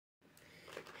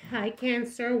Hi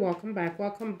Cancer, welcome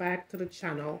back to the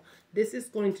channel. This is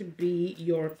going to be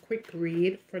your quick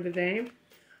read for the day.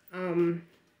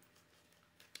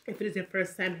 If it is your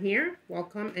first time here,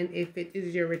 welcome, and if it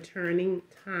is your returning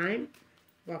time,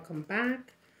 welcome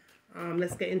back.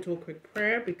 Let's get into a quick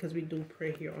prayer because we do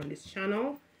pray here on this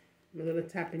channel. I'm going to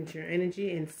tap into your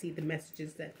energy and see the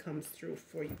messages that comes through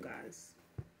for you guys.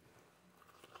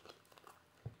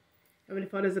 Heavenly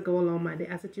Father, as I go along my day,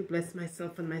 I ask that you bless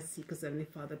myself and my seekers. Heavenly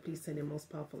Father, please send your most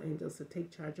powerful angels to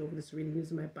take charge over this reading,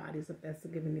 using my body as the best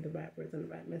of giving me the right words and the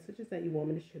right messages that you want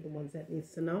me to share, the ones that needs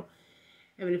to know.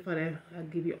 Heavenly Father, I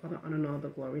give you all the honor and all the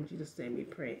glory. In Jesus' name we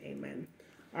pray. Amen.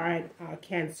 All right,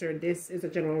 Cancer, this is a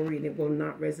general reading. It will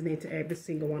not resonate to every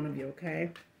single one of you, okay?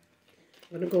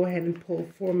 I'm going to go ahead and pull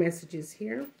 4 messages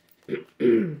here.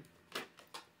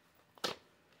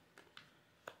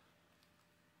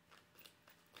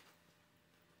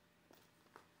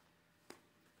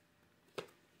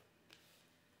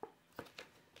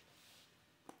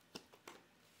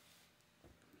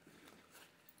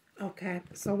 Okay,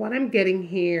 so what I'm getting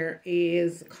here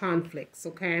is conflicts,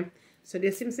 okay? So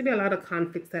there seems to be a lot of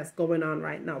conflicts that's going on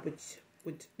right now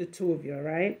with the two of you, all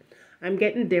right? I'm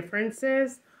getting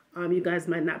differences. You guys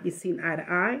might not be seeing eye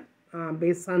to eye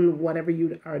based on whatever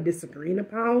you are disagreeing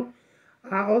about.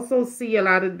 I also see a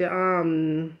lot of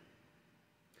the,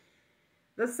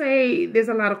 let's say there's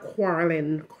a lot of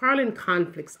quarreling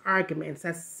conflicts, arguments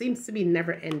that seems to be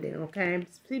never ending, okay? It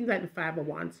seems like the 5 of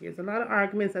Wands here. There's a lot of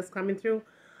arguments that's coming through.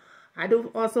 I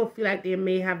do also feel like there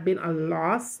may have been a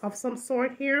loss of some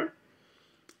sort here.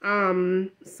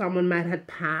 Someone might have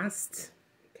passed,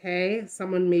 okay?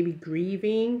 Someone may be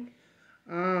grieving,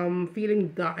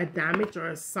 feeling a damage or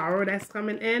a sorrow that's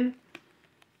coming in.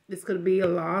 This could be a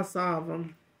loss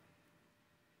of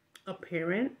a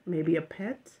parent, maybe a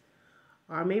pet,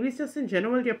 or maybe it's just in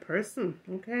general your person,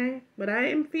 okay? But I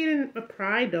am feeling a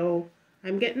pride though.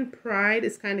 I'm getting pride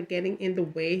is kind of getting in the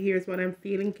way. Here's what I'm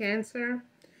feeling, Cancer.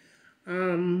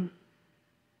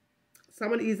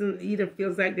 Someone either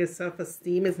feels like their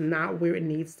self-esteem is not where it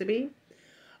needs to be,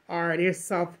 or their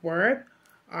self-worth.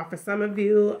 For some of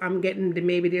you, I'm getting that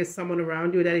maybe there's someone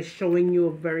around you that is showing you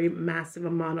a very massive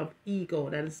amount of ego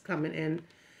that is coming in.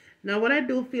 Now, what I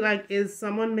do feel like is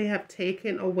someone may have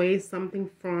taken away something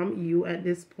from you at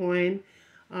this point.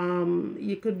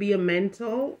 It could be a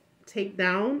mental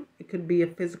takedown. It could be a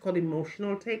physical,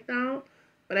 emotional takedown.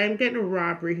 But I'm getting a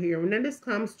robbery here. When this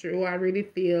comes through, I really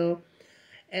feel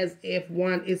as if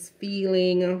one is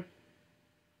feeling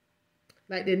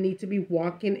like they need to be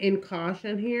walking in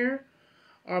caution here.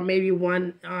 Or maybe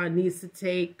one needs to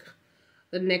take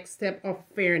the next step of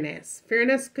fairness.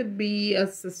 Fairness could be a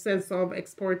sense of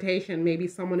exploitation. Maybe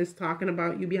someone is talking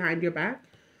about you behind your back.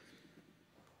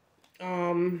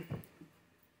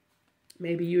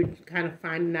 Maybe you're kind of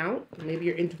finding out. Maybe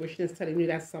your intuition is telling you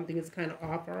that something is kind of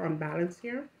off or unbalanced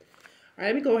here. All right,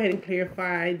 let me go ahead and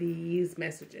clarify these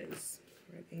messages.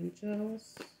 All right,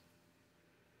 angels.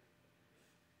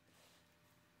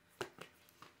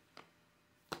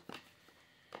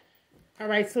 All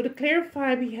right, so to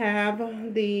clarify, we have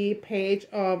the Page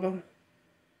of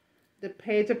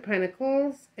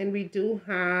Pentacles, and we do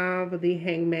have the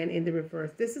Hangman in the reverse.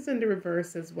 This is in the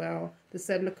reverse as well. The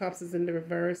 7 of Cups is in the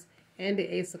reverse. And the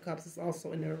Ace of Cups is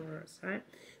also in the reverse, right?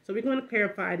 So we're going to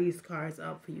clarify these cards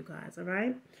up for you guys, all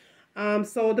right?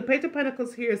 So the Page of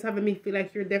Pentacles here is having me feel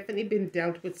like you're definitely been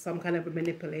dealt with some kind of a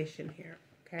manipulation here,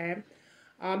 okay?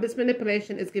 This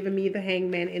manipulation is giving me the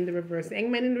Hangman in the reverse. The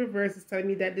Hangman in the reverse is telling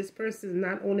me that this person is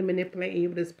not only manipulating you,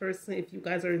 but this person, if you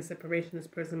guys are in separation, this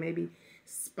person may be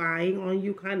spying on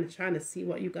you, kind of trying to see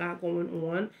what you got going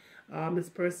on. This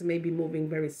person may be moving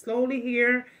very slowly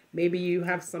here. Maybe you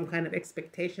have some kind of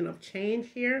expectation of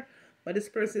change here, but this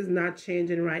person is not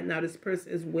changing right now. This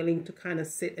person is willing to kind of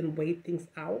sit and wait things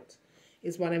out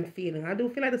is what I'm feeling. I do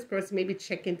feel like this person may be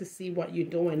checking to see what you're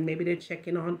doing. Maybe they're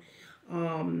checking on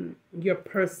your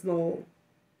personal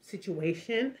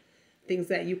situation, things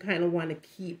that you kind of want to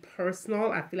keep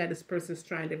personal. I feel like this person is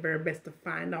trying their very best to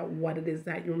find out what it is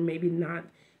that you're maybe not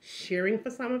sharing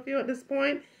for some of you at this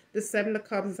point. The 7 of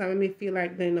Cups is having me feel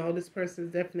like, you know, this person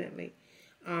is definitely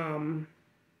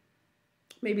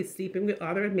maybe sleeping with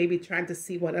others, maybe trying to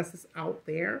see what else is out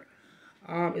there,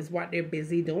 is what they're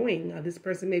busy doing. This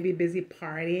person may be busy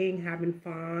partying, having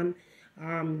fun,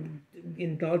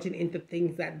 indulging into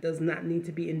things that does not need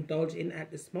to be indulged in at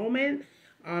this moment.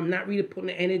 Not really putting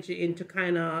the energy into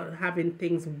kind of having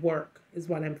things work is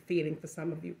what I'm feeling for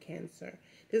some of you, Cancer.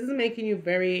 This is making you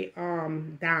very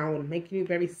down, making you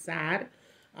very sad,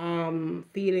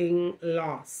 feeling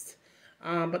lost.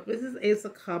 But this is Ace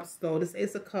of Cups though. This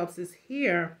Ace of Cups is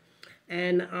here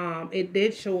And it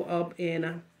did show up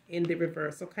in the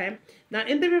reverse. Okay, now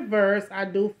in the reverse, I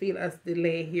do feel a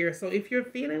delay here. So if you're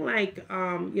feeling like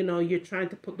you know, you're trying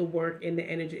to put the work and the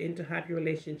energy in to have your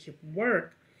relationship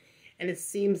work, and it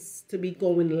seems to be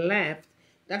going left,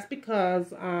 that's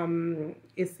because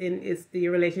it's the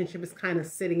relationship is kind of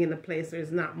sitting in a place where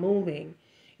it's not moving.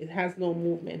 It has no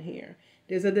movement here.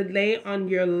 There's a delay on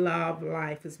your love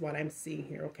life is what I'm seeing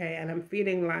here. Okay, and I'm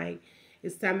feeling like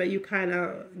it's time that you kind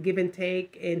of give and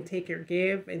take or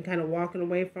give, and kind of walking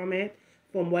away from it,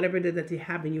 from whatever it is that you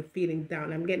have and you're feeling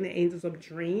down. I'm getting the angels of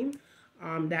dream.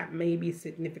 That may be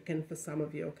significant for some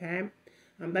of you. Okay,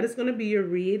 that is going to be your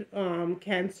read,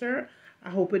 Cancer. I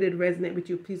hope it did resonate with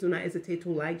you. Please do not hesitate to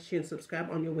like, share, and subscribe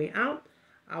on your way out.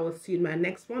 I will see you in my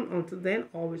next one. Until then,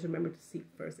 always remember to seek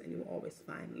first, and you will always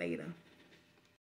find later.